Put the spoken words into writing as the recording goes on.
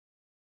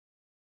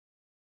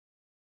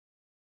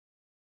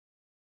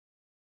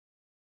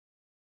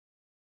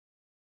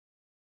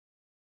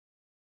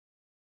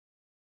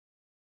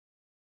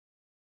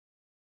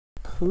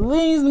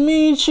Pleased to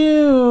meet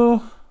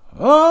you.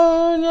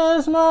 Oh,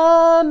 just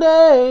my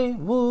day.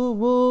 Woo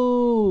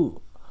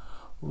woo.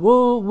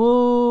 Woo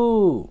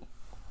woo.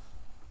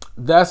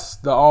 That's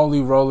the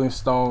only Rolling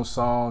Stones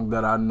song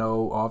that I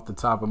know off the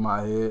top of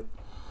my head.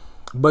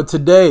 But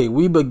today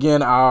we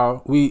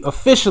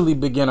officially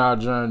begin our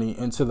journey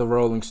into the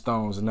Rolling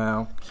Stones.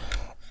 Now,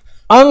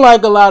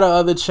 unlike a lot of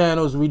other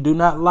channels, we do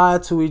not lie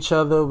to each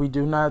other. We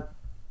do not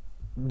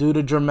do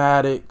the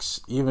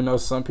dramatics, even though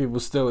some people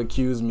still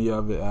accuse me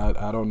of it.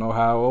 I don't know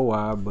how or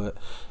why, but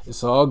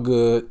it's all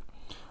good.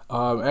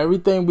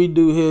 Everything we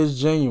do here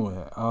is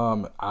genuine.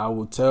 I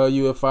will tell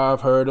you if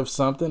I've heard of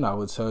something. I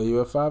will tell you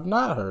if I've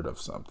not heard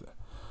of something.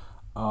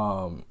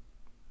 And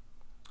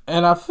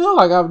I feel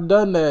like I've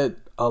done that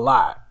a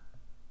lot.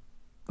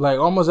 Like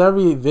almost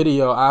every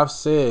video I've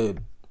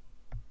said,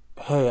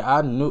 hey,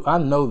 I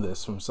know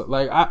this from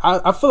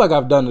I feel like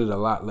I've done it a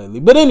lot lately.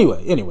 But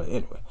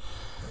anyway.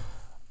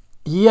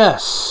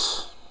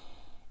 Yes,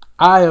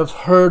 I have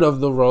heard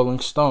of the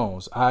Rolling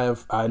Stones. I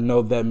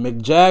know that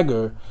Mick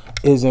Jagger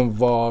is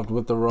involved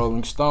with the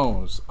Rolling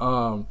Stones.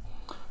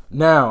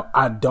 Now,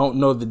 I don't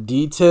know the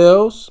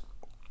details.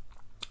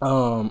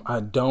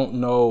 I don't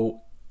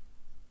know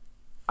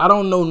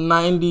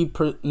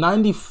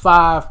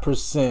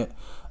 95%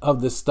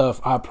 of the stuff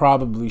I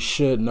probably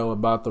should know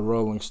about the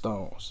Rolling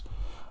Stones.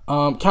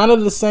 Kind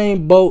of the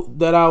same boat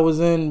that I was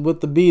in with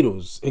the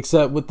Beatles,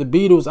 except with the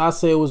Beatles, I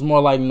say it was more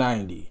like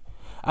 90.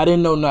 I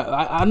didn't know.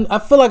 I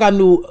feel like I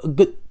knew a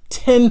good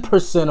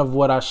 10% of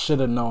what I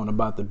should have known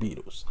about the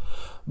Beatles.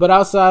 But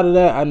outside of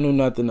that, I knew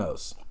nothing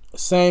else.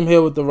 Same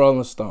here with the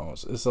Rolling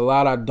Stones. It's a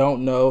lot I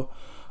don't know.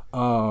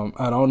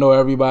 I don't know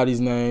everybody's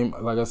name.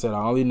 Like I said,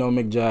 I only know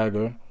Mick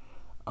Jagger.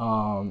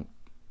 I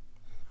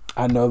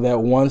know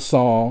that one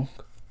song.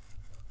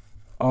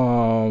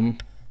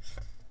 And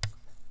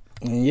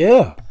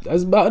yeah,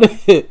 that's about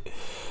it.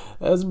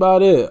 That's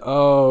about it.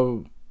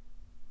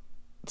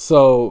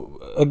 So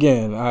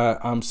again,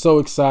 I'm so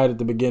excited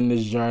to begin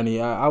this journey.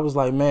 I was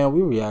like, man,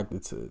 we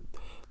reacted to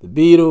the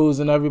Beatles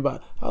and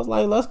everybody. I was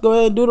like, let's go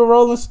ahead and do the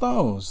Rolling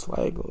Stones.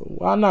 Like,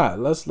 why not?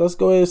 Let's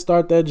go ahead and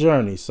start that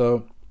journey.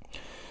 So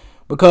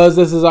because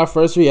this is our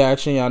first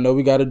reaction, I know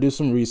we got to do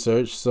some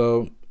research.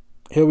 So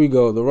here we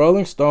go. The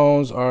Rolling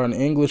Stones are an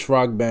English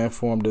rock band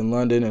formed in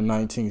London in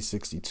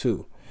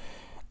 1962.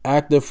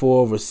 Active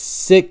for over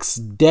 6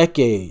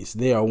 decades,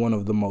 they are one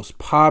of the most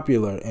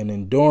popular and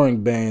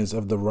enduring bands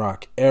of the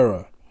rock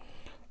era.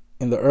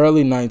 In the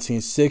early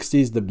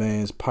 1960s, the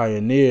bands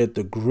pioneered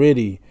the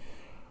gritty,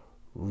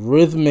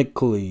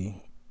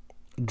 rhythmically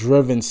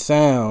driven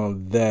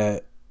sound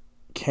that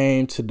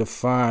came to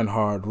define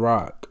hard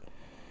rock.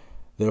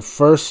 Their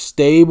first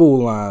stable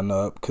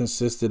lineup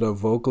consisted of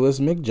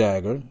vocalist Mick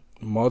Jagger,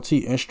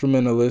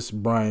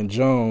 multi-instrumentalist Brian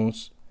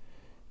Jones,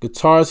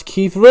 guitarist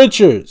Keith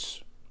Richards.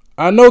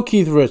 I know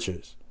Keith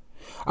Richards.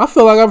 I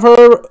feel like I've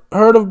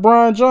heard of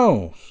Brian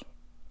Jones.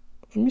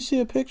 Let me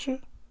see a picture.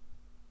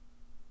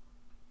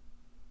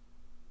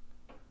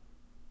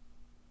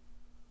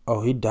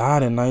 Oh, he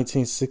died in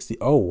 1960.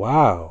 Oh,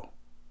 wow.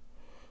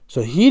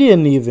 So he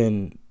didn't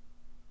even...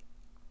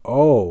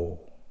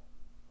 Oh.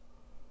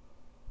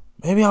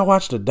 Maybe I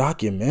watched a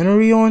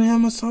documentary on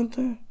him or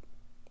something?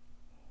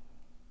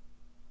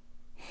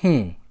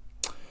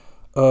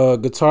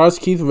 Guitarist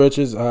Keith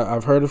Richards,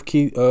 I've heard of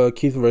Keith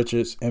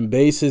Richards, and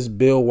bassist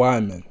Bill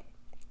Wyman,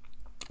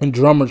 and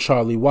drummer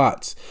Charlie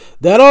Watts.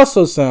 That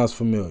also sounds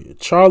familiar.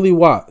 Charlie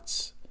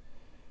Watts.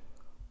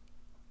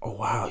 Oh,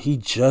 wow. He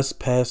just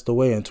passed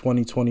away in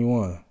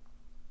 2021.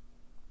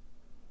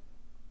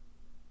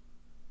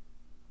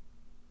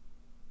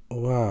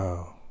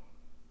 Wow.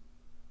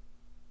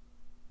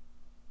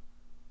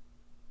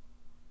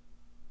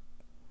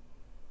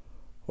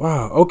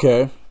 Wow.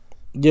 Okay.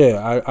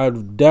 Yeah,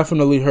 I've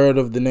definitely heard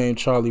of the name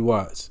Charlie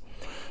Watts.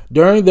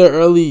 During their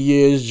early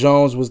years,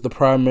 Jones was the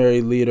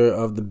primary leader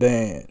of the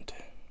band.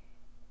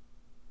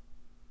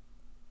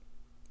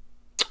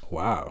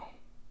 Wow.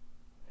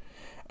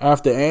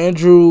 After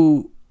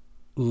Andrew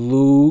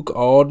Loog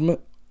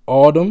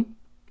Oldham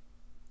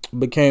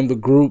became the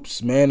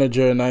group's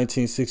manager in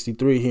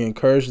 1963, he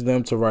encouraged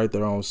them to write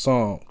their own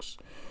songs.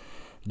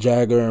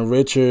 Jagger and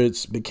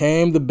Richards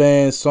became the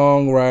band's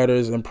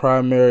songwriters and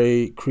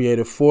primary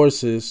creative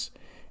forces,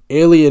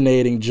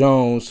 alienating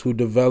Jones, who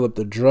developed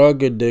a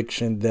drug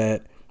addiction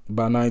that,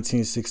 by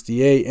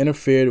 1968,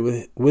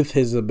 interfered with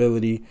his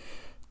ability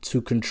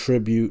to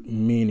contribute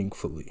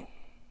meaningfully.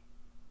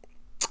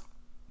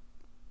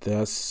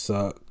 That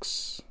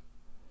sucks.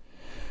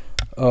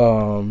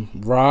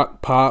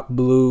 Rock, pop,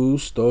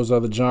 blues, those are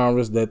the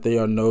genres that they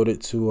are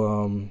noted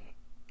to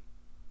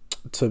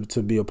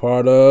be a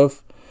part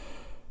of.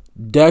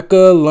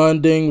 Decca,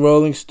 London,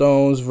 Rolling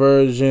Stones,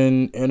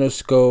 Virgin,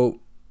 Interscope,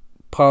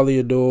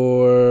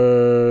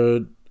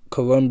 Polydor,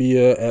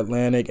 Columbia,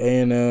 Atlantic,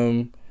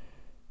 A&M,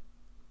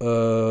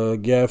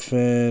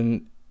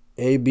 Geffen,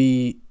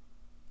 AB,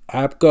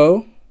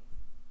 APCO.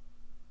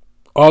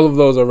 All of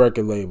those are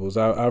record labels.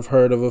 I've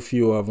heard of a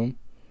few of them.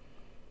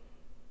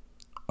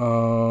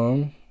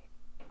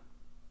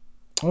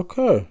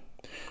 Okay.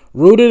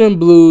 Rooted in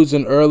blues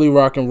and early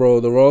rock and roll,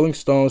 the Rolling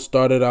Stones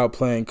started out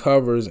playing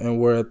covers and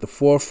were at the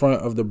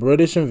forefront of the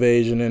British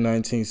invasion in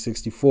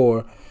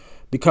 1964,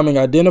 becoming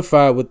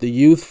identified with the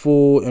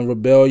youthful and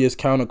rebellious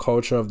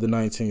counterculture of the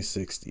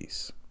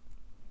 1960s.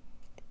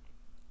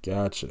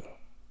 Gotcha.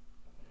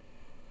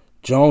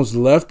 Jones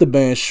left the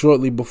band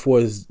shortly before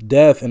his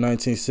death in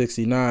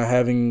 1969,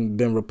 having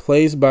been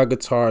replaced by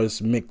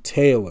guitarist Mick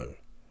Taylor.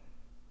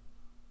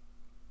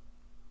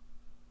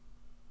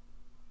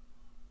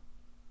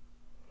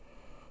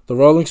 The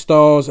Rolling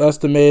Stones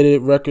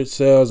estimated record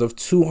sales of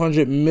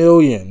 200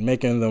 million,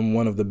 making them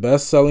one of the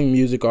best-selling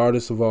music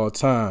artists of all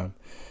time.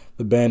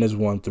 The band has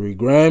won 3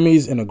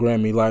 Grammys and a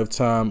Grammy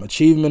Lifetime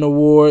Achievement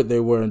Award. They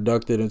were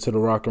inducted into the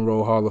Rock and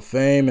Roll Hall of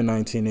Fame in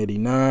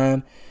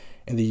 1989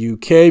 and the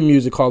UK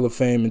Music Hall of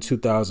Fame in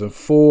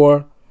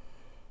 2004.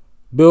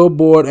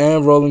 Billboard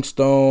and Rolling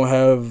Stone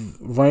have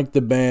ranked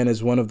the band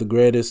as one of the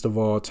greatest of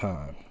all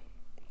time.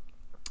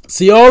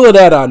 See, all of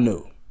that I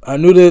knew. I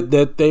knew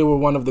that they were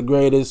one of the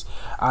greatest.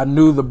 I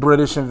knew the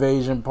British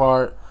invasion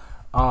part.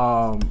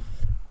 I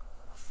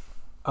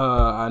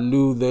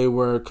knew they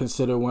were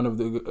considered one of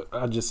the...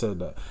 I just said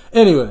that.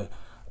 Anyway,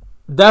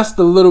 that's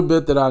the little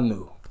bit that I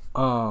knew.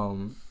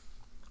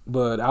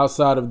 But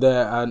outside of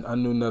that, I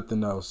knew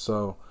nothing else.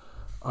 So,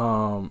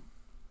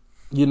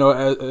 you know,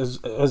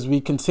 as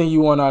we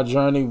continue on our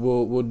journey,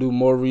 we'll do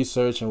more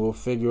research and we'll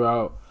figure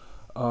out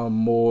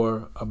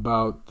more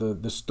about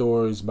the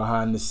stories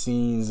behind the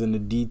scenes and the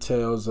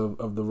details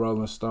of the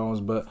Rolling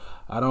Stones. But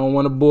I don't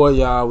want to bore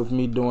y'all with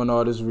me doing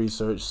all this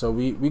research. So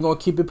we going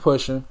to keep it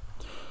pushing.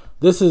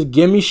 This is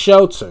Gimme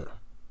Shelter.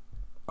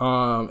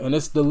 And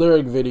it's the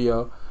lyric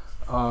video.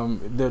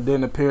 There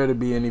didn't appear to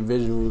be any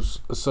visuals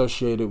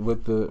associated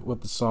with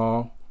the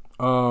song.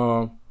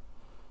 And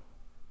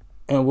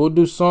we'll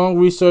do song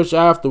research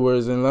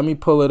afterwards. And let me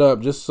pull it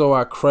up just so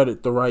I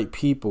credit the right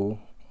people.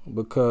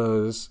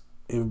 Because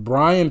if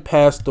Brian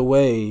passed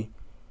away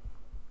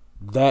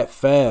that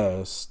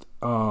fast,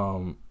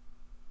 I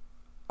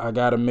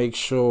got to make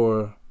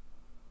sure.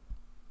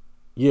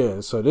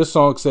 Yeah, so this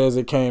song says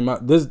it came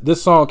out.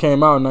 This song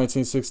came out in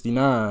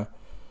 1969.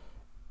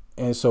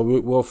 And so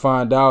we'll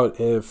find out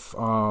if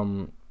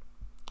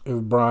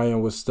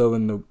Brian was still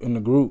in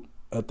the group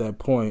at that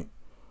point,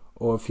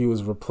 or if he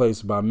was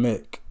replaced by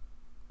Mick.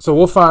 So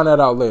we'll find that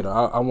out later.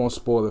 I won't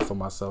spoil it for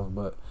myself,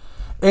 but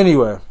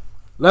anyway,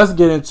 let's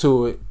get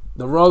into it.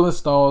 The Rolling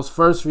Stones'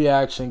 first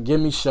reaction,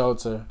 Gimme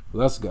Shelter.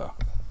 Let's go.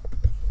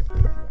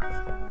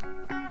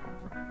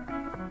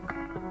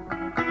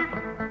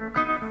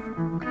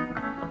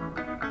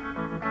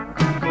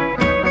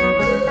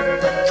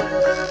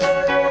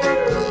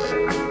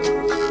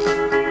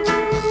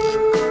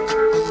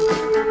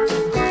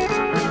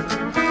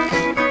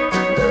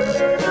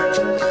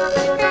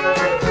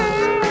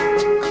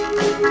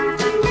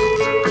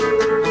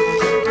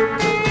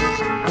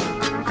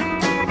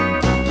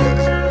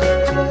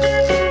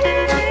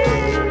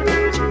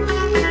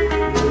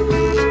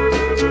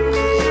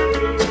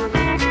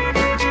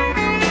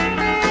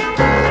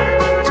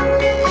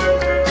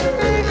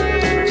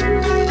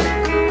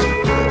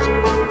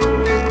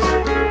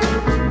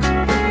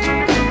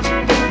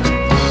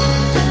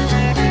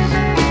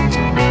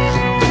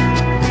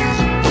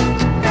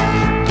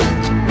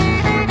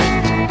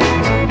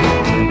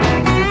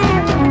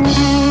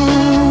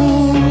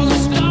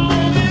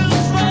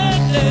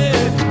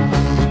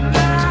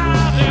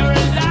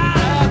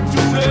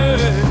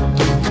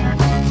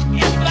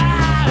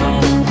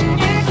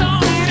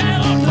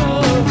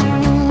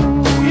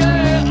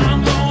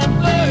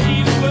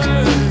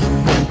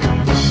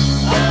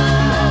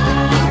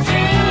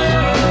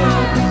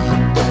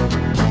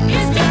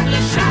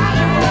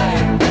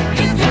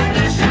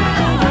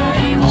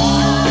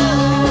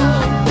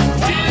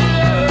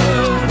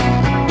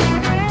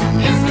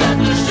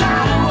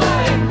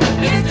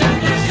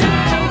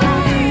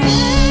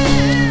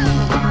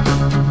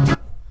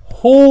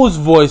 Whose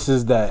voice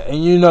is that?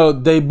 And you know,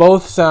 they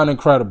both sound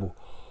incredible.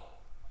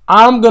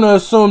 I'm going to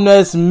assume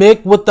that's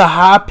Mick with the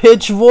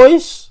high-pitched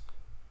voice.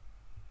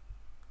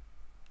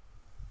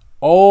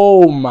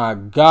 Oh my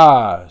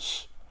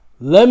gosh.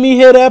 Let me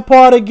hear that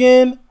part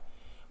again.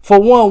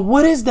 For one,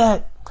 what is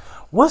that?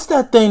 What's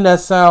that thing that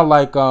sound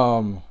like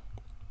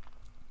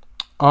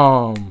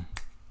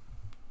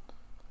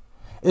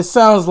it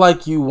sounds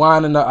like you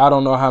winding up. I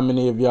don't know how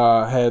many of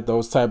y'all had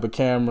those type of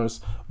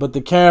cameras, but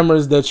the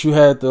cameras that you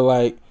had to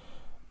like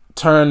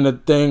turn the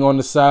thing on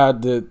the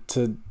side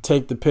to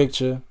take the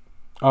picture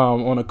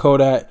on a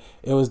Kodak.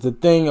 It was the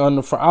thing on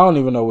the front. I don't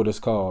even know what it's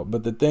called,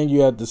 but the thing you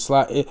had to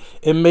slide.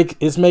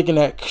 It's making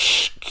that.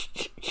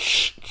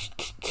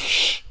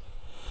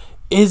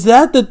 Is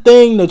that the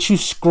thing that you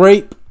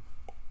scrape?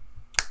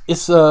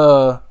 It's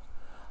I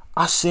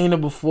seen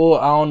it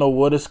before. I don't know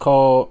what it's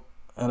called,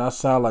 and I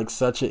sound like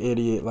such an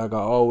idiot, like I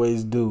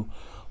always do.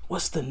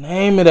 What's the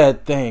name of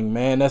that thing,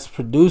 man? That's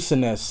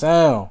producing that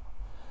sound.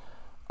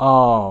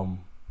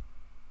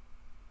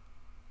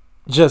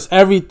 Just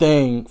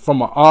everything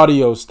from an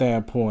audio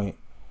standpoint.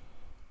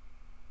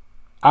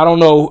 I don't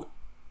know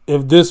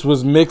if this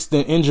was mixed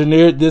and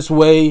engineered this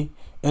way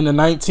in the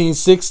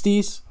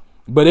 1960s,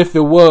 but if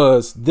it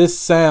was, this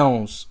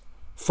sounds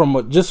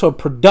from just a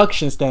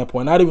production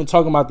standpoint, not even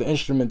talking about the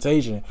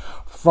instrumentation,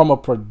 from a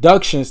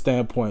production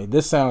standpoint,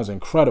 this sounds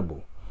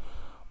incredible.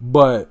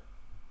 But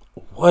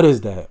what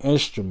is that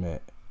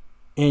instrument?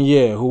 And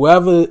yeah,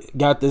 whoever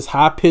got this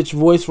high-pitched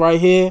voice right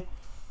here,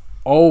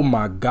 oh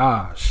my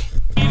gosh.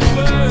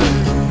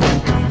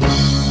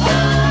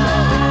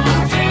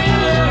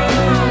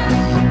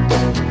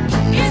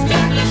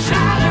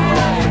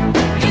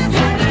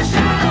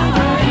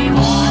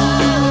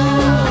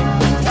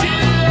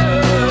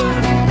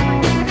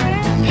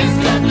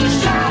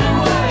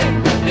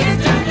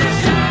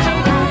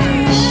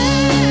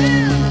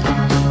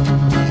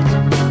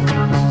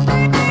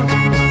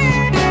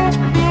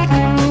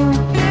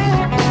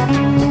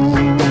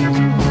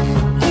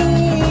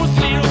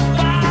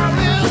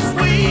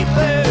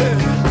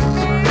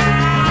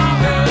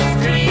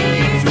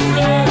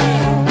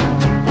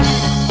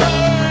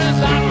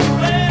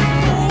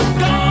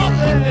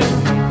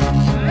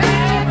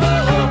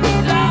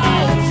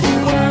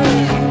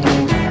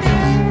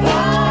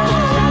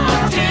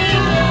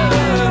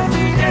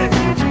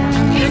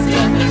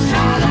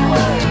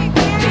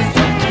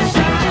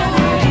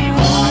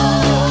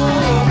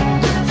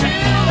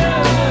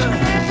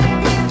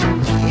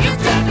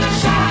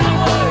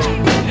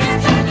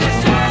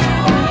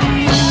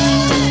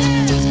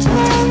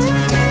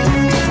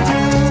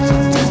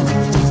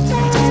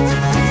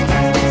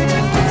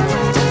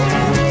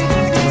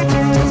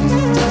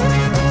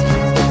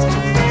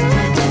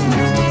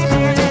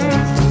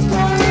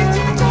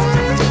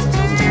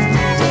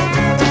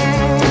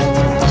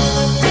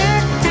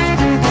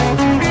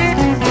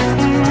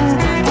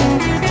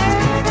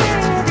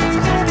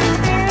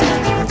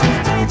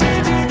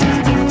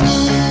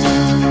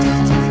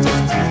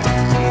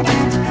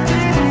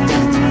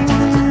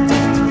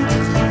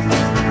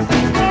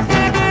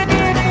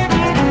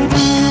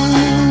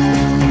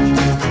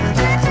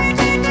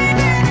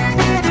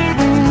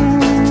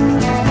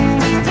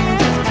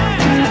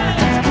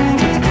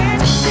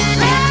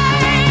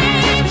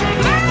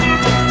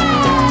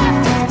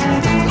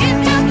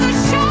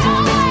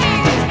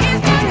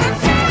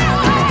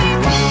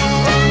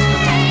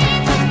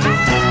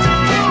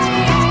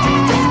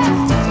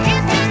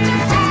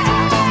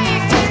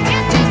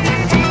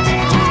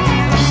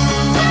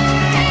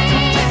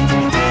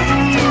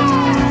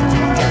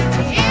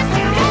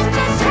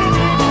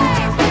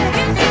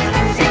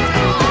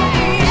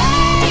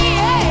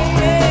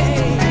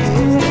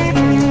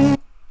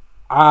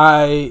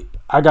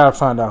 I gotta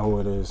find out who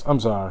it is. I'm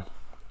sorry.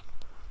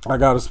 I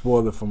gotta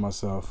spoil it for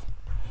myself.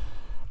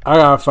 I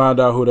gotta find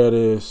out who that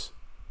is.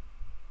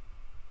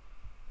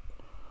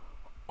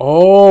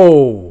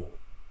 Oh,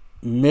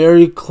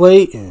 Mary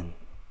Clayton.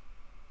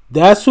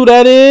 That's who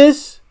that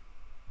is?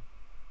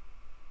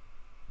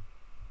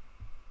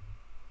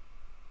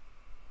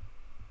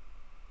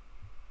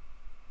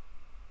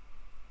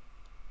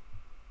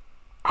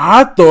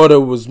 I thought it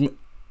was...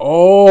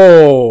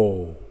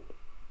 Oh.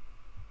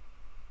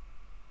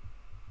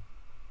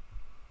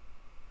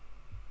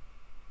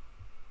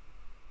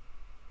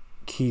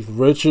 Keith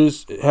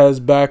Richards has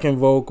backing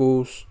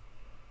vocals.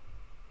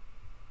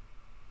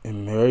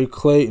 And Mary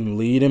Clayton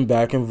leading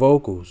backing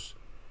vocals.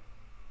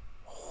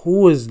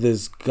 Who is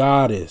this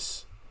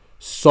goddess?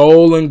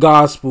 Soul and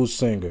gospel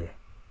singer.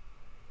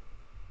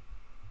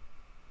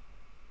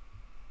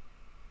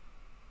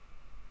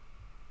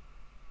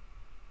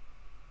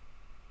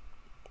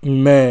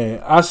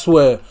 Man, I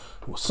swear,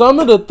 some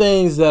of the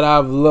things that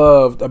I've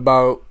loved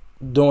about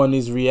doing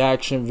these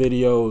reaction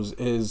videos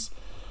is,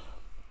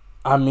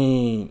 I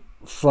mean,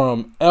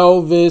 from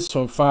Elvis,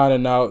 from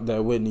finding out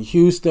that Whitney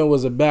Houston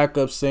was a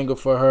backup singer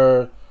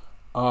for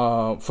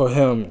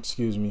him,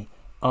 excuse me.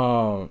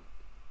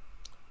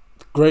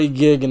 Great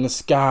Gig in the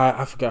Sky.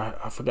 I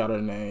forgot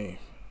her name.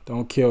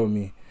 Don't kill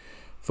me.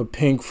 For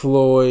Pink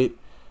Floyd.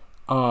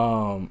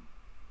 I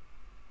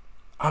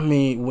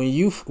mean,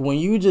 when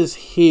you just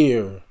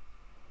hear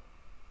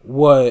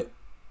what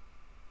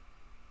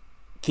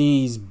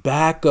these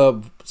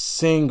backup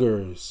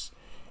singers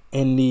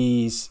and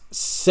these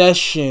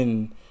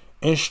session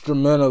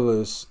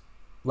instrumentalists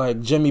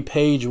like Jimmy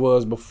Page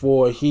was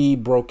before he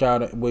broke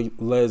out with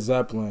Led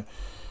Zeppelin,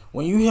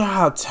 when you hear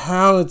how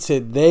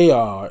talented they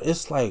are,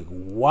 it's like,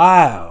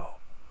 wow.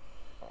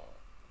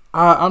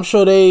 I'm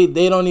sure they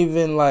don't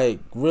even like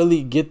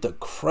really get the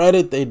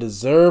credit they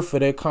deserve for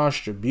their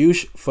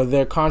contribution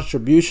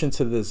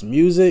to this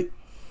music.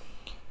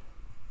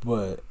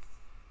 But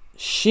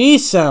she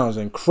sounds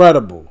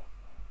incredible.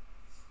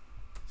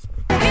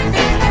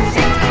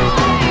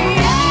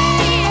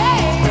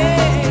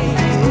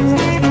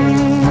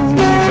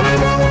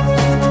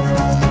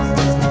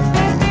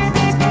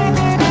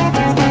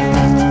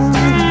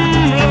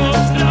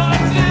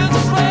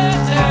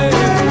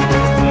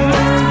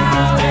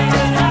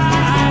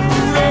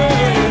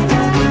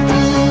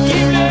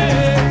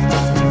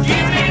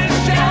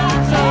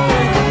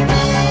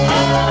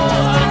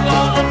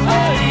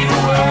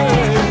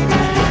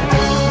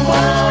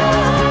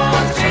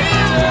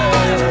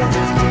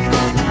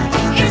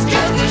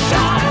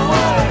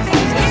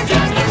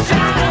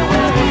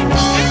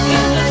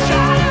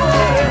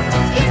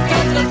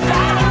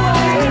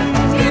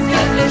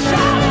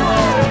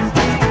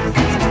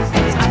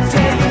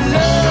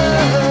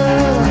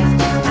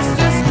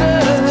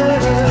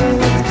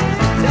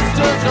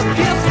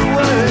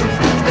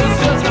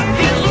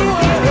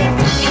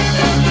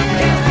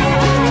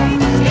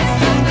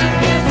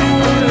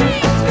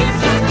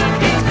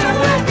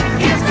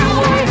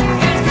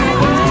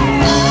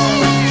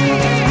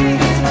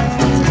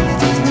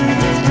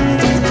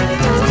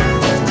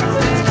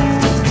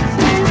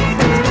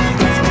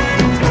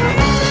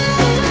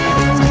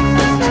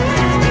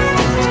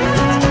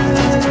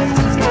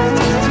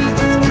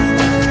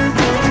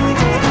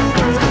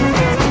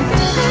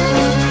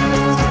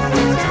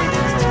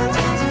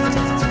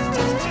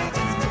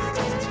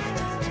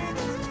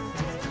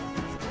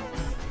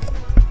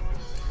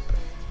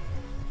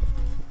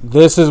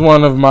 This is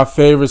one of my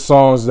favorite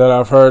songs that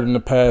I've heard in the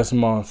past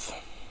month.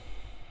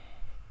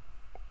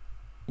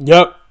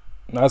 Yep,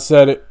 I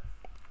said it.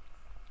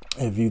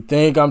 If you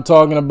think I'm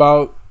talking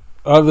about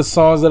other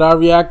songs that I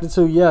reacted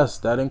to, yes,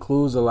 that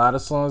includes a lot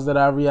of songs that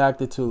I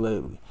reacted to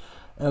lately.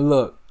 And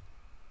look,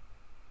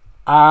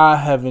 I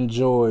have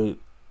enjoyed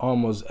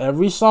almost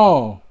every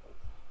song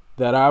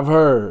that I've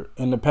heard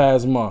in the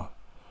past month.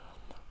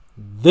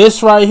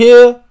 This right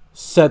here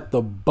set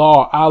the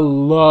bar. I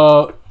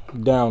love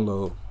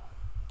download.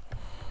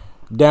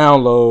 It's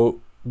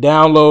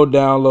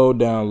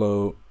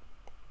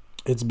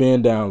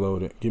being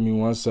downloaded. Give me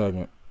 1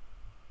 second.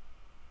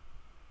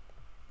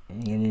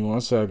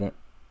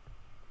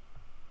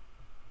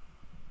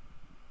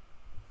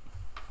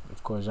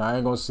 Of course, y'all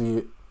ain't gonna see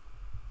it.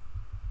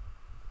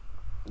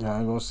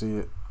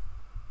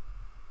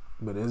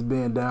 But it's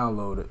being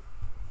downloaded.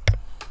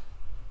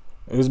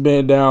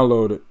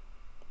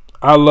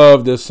 I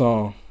love this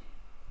song.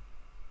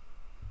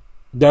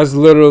 That's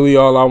literally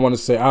all I want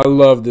to say. I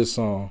love this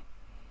song.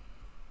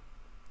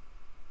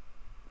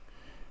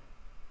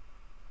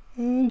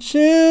 And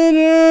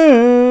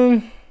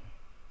children,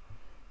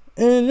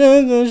 and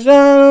just a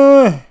shadow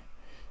away,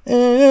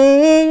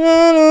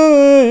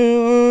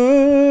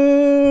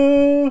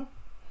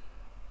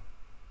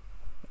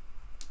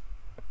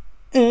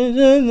 and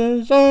just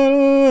a shadow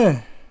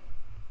away.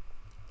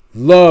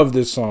 Love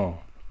this song.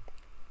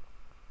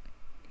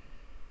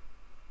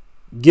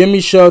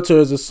 Gimme Shelter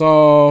is a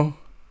song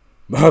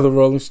by the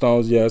Rolling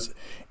Stones, yes.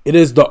 It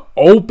is the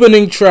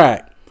opening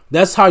track.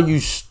 That's how you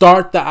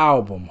start the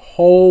album.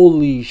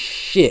 Holy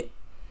shit.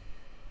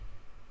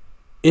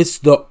 It's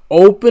the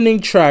opening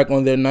track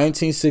on their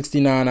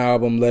 1969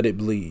 album, Let It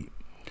Bleed.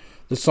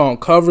 The song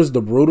covers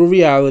the brutal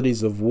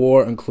realities of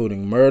war,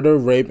 including murder,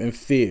 rape, and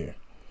fear.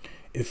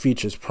 It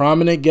features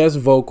prominent guest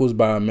vocals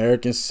by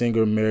American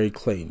singer Mary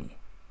Clayton.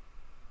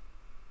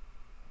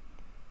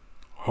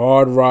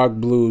 Hard rock,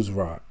 blues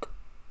rock.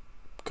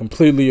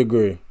 Completely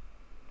agree.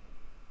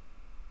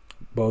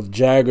 Both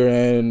Jagger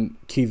and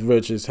Keith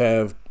Richards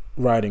have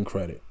writing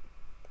credit.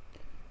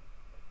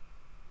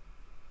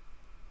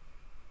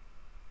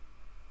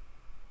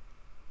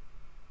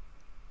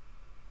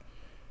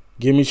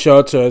 Gimme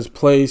Shelter has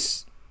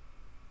placed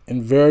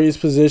in various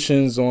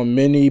positions on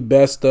many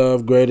best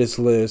of greatest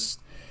lists,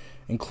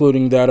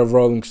 including that of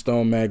Rolling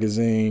Stone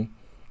magazine,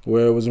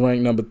 where it was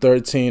ranked number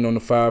 13 on the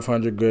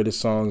 500 greatest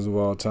songs of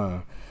all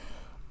time.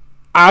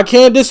 I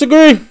can't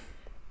disagree.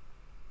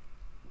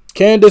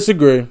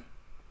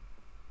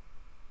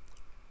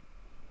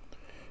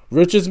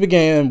 Richards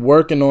began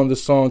working on the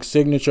song's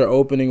signature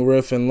opening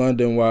riff in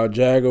London while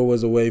Jagger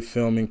was away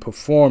filming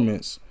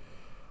Performance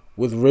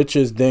with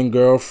Richards'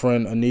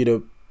 then-girlfriend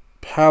Anita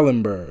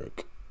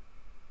Pallenberg.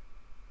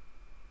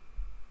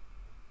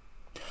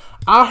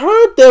 I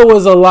heard there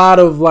was a lot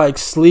of like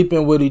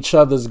sleeping with each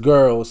other's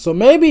girls. So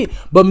maybe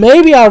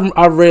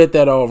I read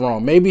that all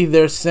wrong. Maybe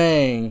they're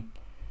saying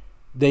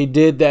they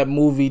did that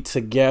movie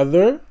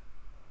together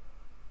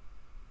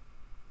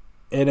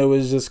and it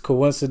was just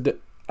coincidence.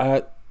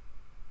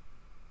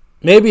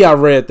 Maybe I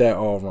read that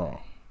all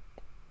wrong.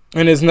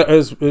 And it's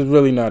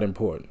really not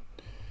important.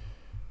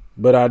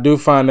 But I do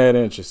find that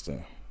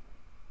interesting.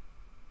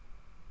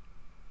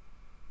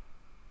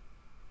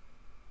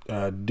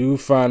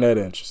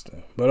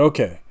 But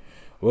okay,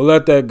 we'll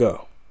let that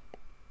go.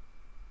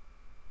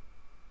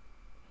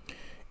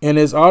 In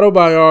his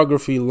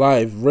autobiography,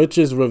 Life,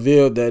 Richards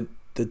revealed that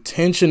the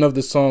tension of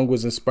the song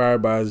was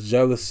inspired by his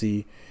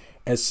jealousy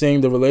at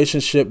seeing the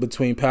relationship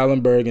between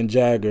Pallenberg and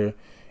Jagger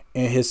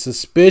and his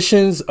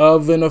suspicions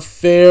of an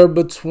affair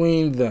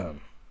between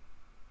them.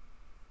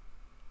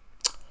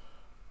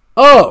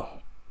 Oh!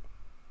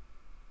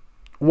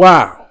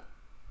 Wow.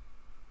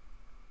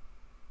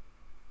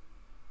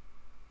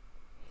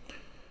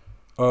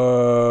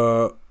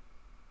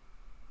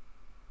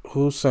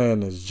 Who's saying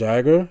this?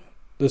 Jagger?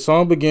 The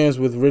song begins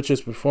with Richards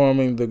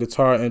performing the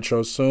guitar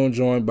intro, soon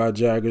joined by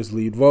Jagger's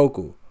lead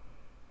vocal.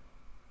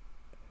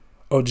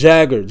 Oh,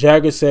 Jagger.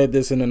 Jagger said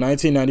this in a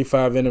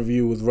 1995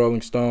 interview with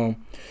Rolling Stone.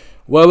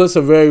 Well, it's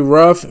a very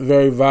rough,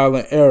 very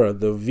violent era.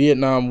 The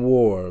Vietnam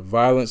War,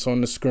 violence on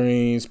the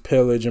screens,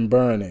 pillage and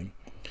burning.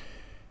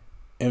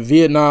 And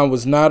Vietnam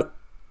was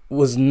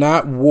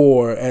not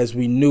war as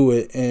we knew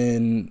it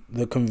in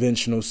the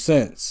conventional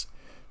sense.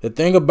 The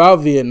thing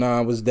about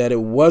Vietnam was that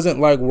it wasn't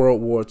like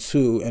World War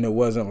II, and it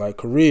wasn't like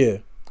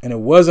Korea, and it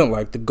wasn't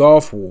like the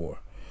Gulf War.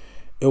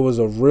 It was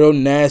a real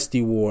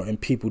nasty war,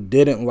 and people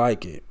didn't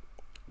like it.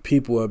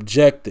 People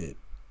objected,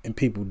 and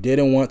people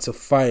didn't want to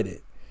fight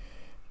it.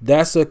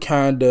 That's a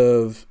kind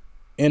of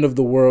end of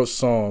the world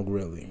song,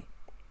 really.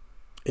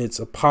 It's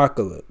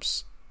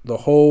apocalypse. The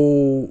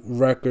whole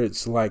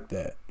record's like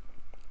that.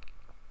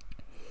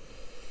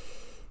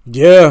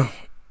 Yeah.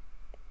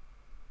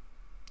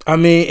 I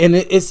mean, and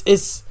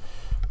it's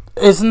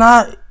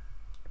not.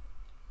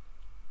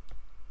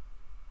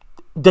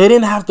 They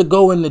didn't have to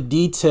go into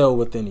detail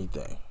with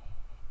anything.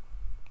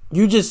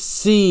 You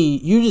just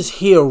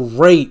hear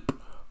rape,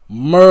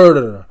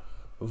 murder,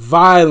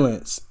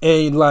 violence,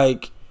 and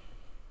like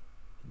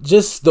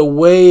just the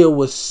way it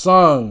was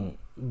sung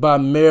by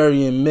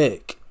Mary and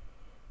Mick.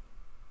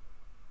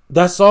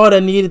 That's all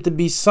that needed to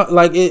be sung.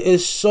 Like, it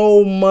is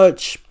so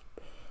much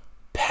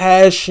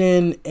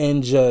passion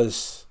and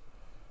just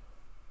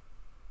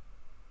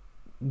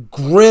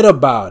grit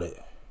about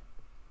it.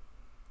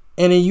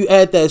 And then you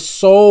add that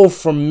soul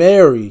from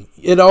Mary.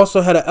 It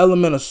also had an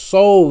element of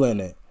soul in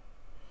it.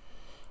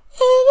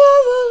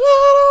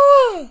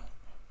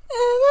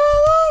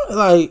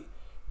 Like,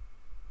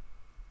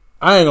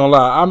 I ain't gonna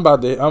lie.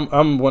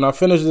 I'm when I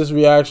finish this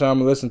reaction, I'm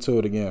gonna listen to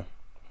it again.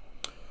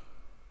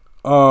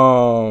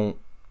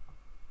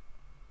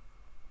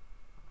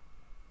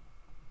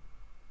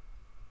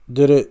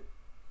 Did it?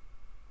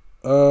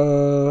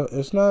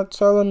 It's not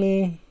telling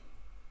me.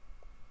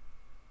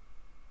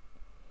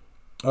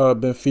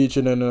 Been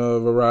featured in a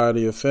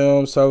variety of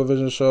films,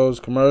 television shows,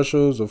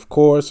 commercials. Of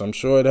course, I'm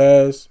sure it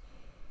has.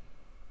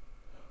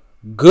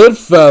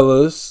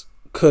 Goodfellas,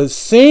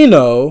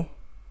 Casino,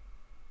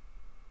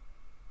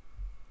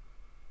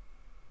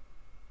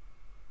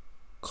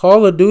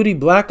 Call of Duty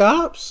Black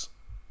Ops.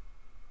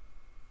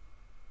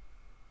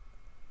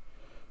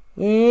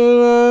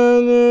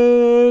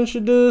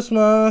 Introduce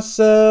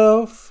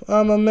myself.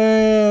 I'm a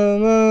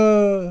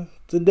man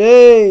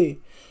today.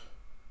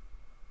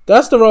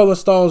 That's the Rolling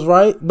Stones,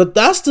 right? But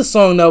that's the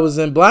song that was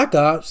in Black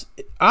Ops.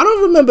 I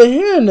don't remember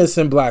hearing this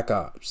in Black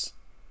Ops.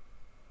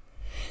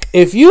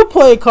 If you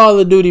play Call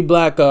of Duty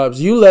Black Ops,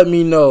 you let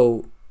me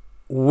know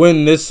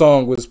when this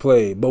song was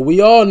played. But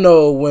we all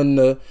know when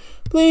the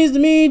Pleased to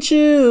Meet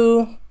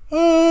You,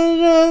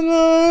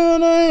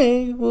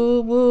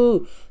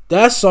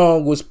 that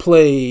song was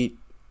played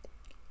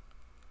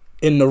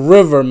in the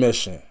river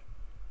mission.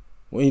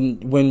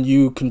 When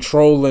you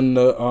controlling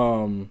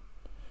the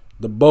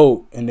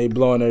boat and they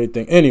blowing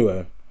everything.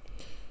 Anyway,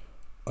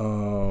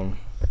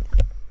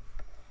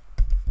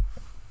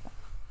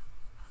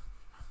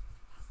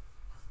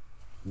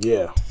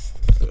 yeah,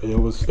 it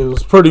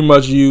was pretty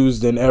much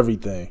used in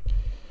everything.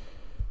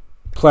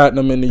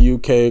 Platinum in the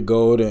UK,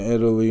 gold in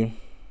Italy.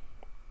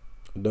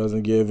 It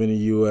doesn't give any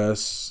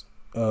US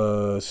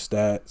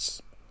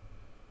stats.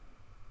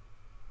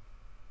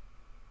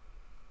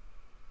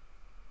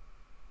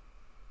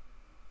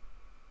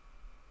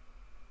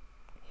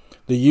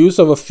 The use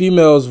of a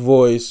female's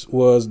voice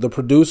was the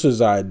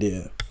producer's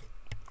idea,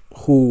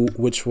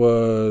 which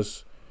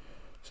was,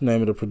 what's the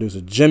name of the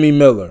producer? Jimmy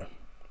Miller.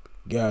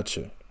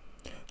 Gotcha.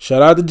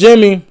 Shout out to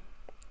Jimmy.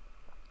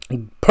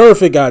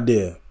 Perfect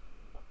idea.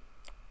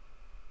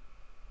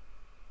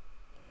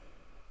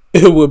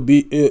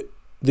 The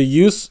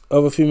use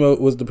of a female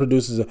was the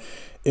producer's.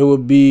 It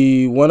would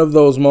be one of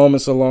those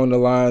moments along the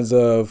lines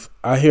of,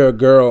 I hear a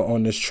girl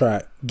on this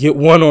track. Get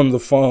one on the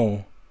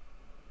phone.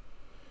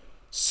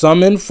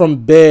 Summoned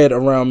from bed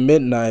around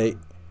midnight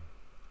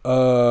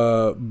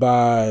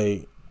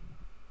by,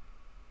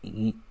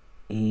 I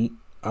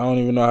don't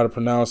even know how to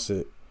pronounce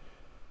it,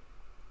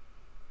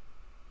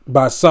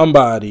 by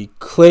somebody,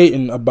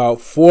 Clayton,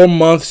 about 4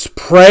 months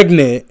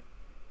pregnant,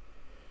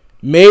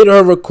 made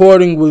her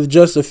recording with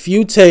just a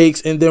few takes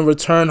and then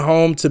returned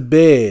home to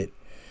bed.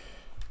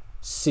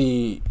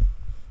 See,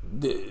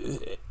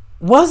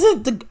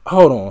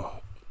 hold on,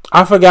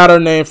 I forgot her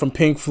name from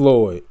Pink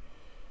Floyd.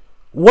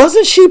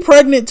 Wasn't she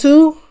pregnant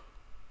too?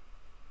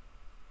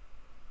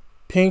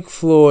 Pink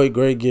Floyd,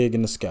 Great Gig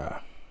in the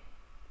Sky.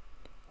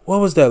 What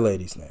was that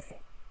lady's name?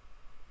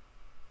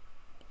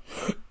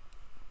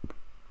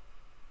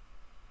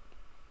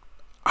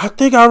 I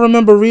think I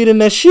remember reading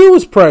that she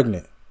was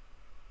pregnant.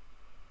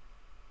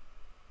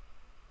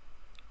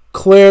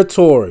 Claire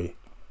Torrey.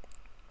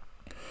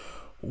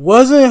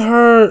 Wasn't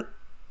her...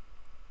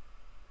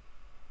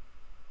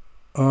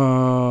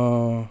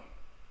 Oh,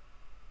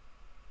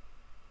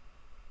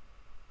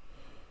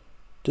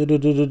 it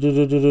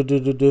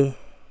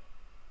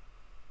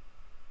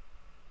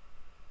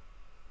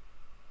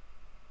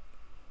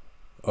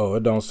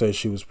don't say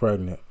she was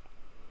pregnant.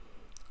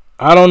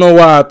 I don't know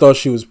why I thought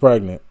she was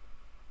pregnant,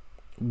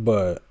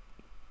 but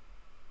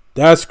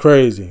that's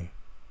crazy.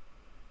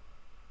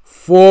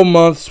 4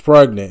 months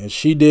pregnant, and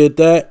she did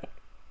that.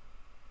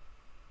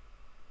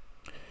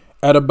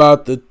 At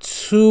about the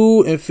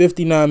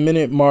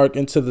 2:59 mark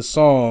into the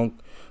song,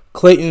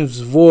 Clayton's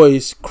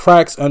voice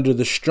cracks under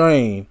the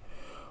strain.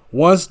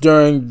 Once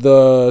during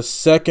the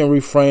second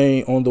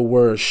refrain on the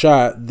word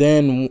shot,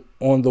 then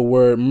on the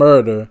word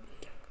murder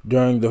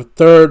during the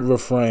third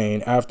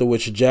refrain, after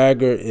which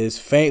Jagger is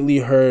faintly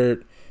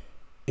heard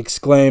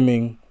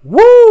exclaiming,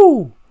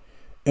 "Woo!"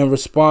 in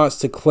response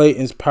to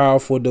Clayton's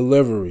powerful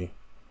delivery.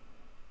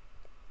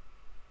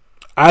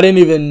 I didn't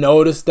even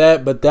notice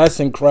that, but that's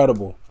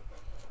incredible.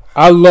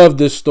 I love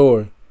this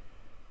story.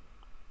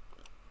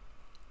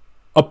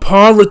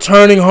 Upon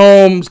returning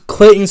home,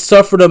 Clayton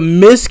suffered a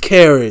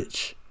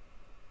miscarriage.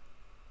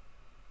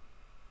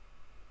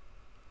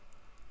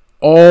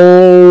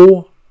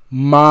 Oh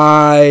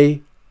my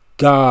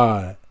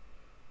God.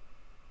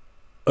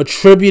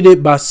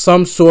 Attributed by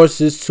some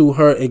sources to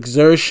her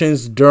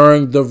exertions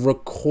during the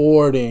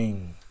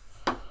recording.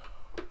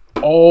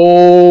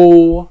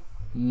 Oh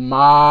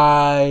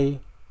my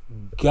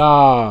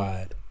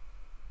God.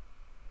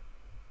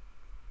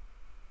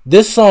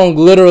 This song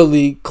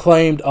literally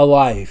claimed a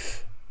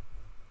life.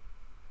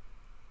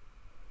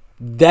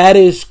 That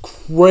is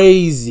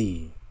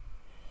crazy.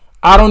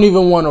 I don't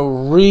even want to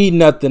read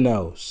nothing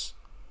else.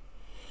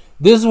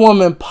 This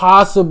woman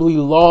possibly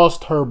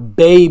lost her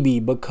baby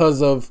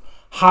because of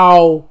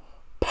how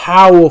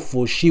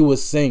powerful she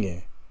was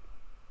singing.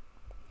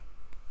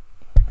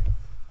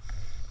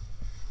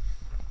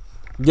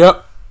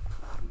 Yep.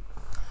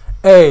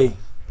 Hey,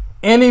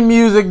 any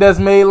music that's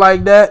made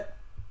like that,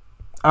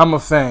 I'm a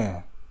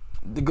fan.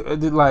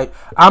 Like,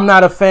 I'm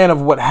not a fan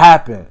of what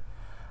happened.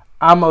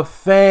 I'm a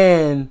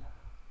fan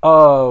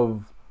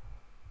of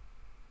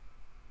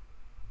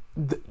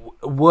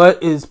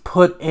what is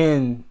put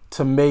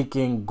into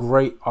making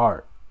great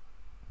art.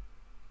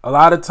 A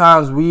lot of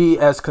times we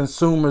as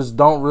consumers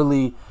don't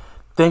really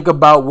think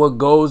about what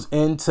goes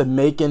into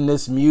making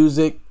this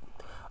music.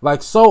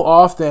 Like, so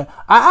often,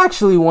 I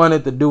actually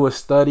wanted to do a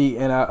study,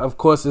 and of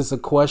course it's a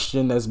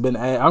question that's been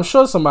asked. I'm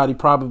sure somebody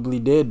probably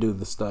did do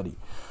the study.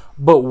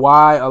 But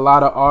why a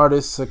lot of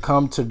artists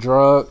succumb to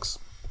drugs.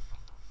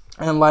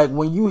 And like,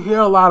 when you hear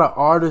a lot of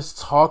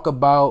artists talk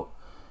about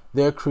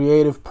their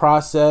creative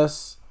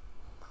process,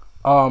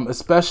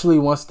 especially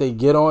once they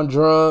get on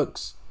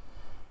drugs,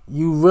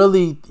 you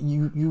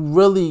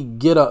really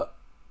get a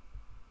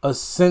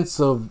sense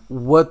of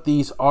what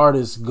these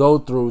artists go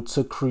through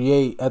to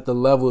create at the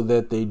level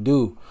that they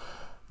do.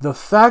 The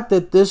fact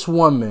that this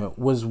woman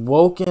was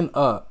woken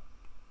up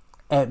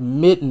at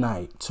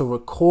midnight to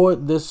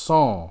record this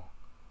song,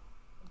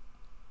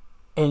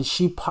 and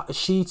she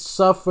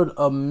suffered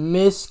a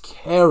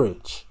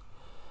miscarriage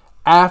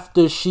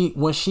after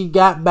when she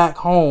got back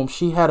home,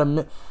 she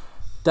had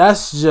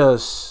that's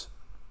just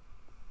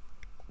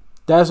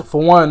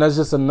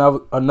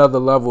another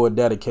level of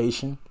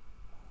dedication.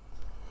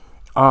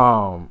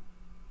 I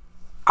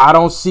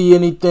don't see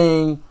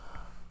anything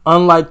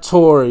unlike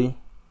Tory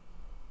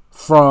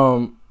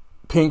from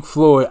Pink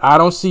Floyd. I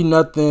don't see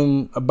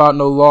nothing about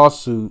no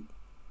lawsuit.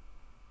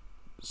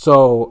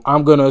 So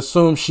I'm going to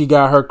assume she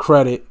got her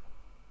credit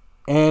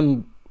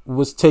and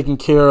was taken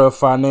care of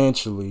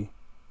financially.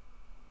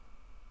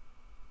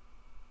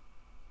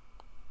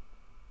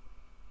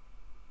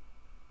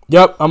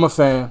 Yep, I'm a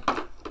fan.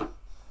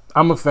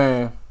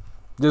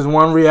 Just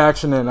one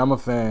reaction and I'm a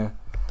fan.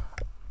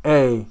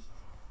 Hey,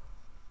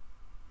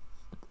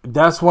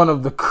 that's one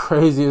of the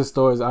craziest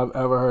stories I've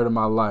ever heard in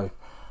my life.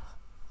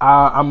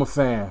 I'm a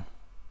fan.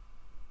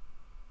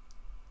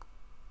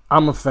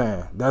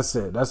 That's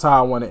it. That's how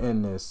I want to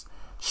end this.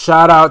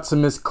 Shout out to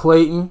Miss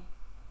Clayton.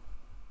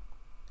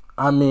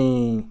 I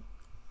mean,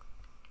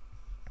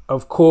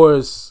 of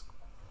course,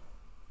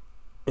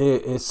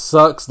 it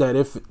sucks that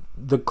if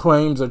the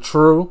claims are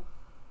true,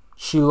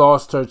 she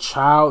lost her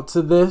child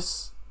to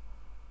this.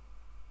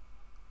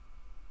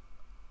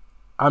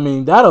 I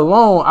mean, that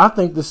alone, I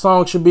think the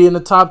song should be in the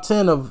top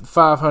 10 of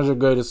 500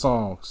 greatest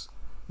songs.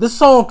 This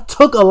song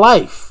took a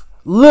life,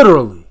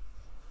 literally.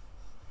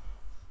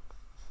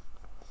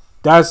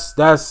 That's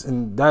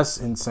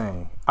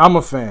insane. I'm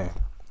a fan.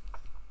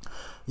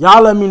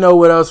 Y'all let me know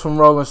what else from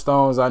Rolling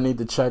Stones I need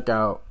to check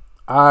out.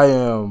 I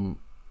am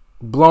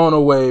blown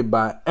away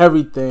by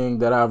everything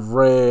that I've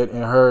read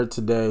and heard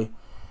today,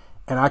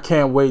 and I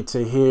can't wait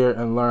to hear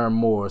and learn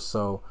more.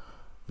 So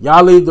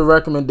y'all leave the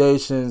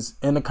recommendations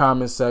in the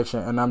comment section,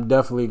 and I'm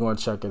definitely going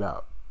to check it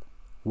out.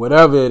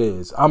 Whatever it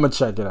is, I'm going to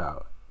check it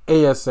out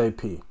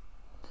ASAP.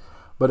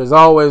 But as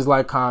always,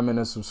 like, comment,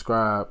 and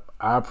subscribe.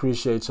 I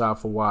appreciate y'all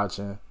for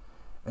watching.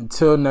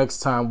 Until next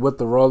time with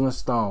the Rolling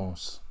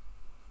Stones.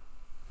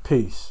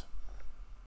 Peace.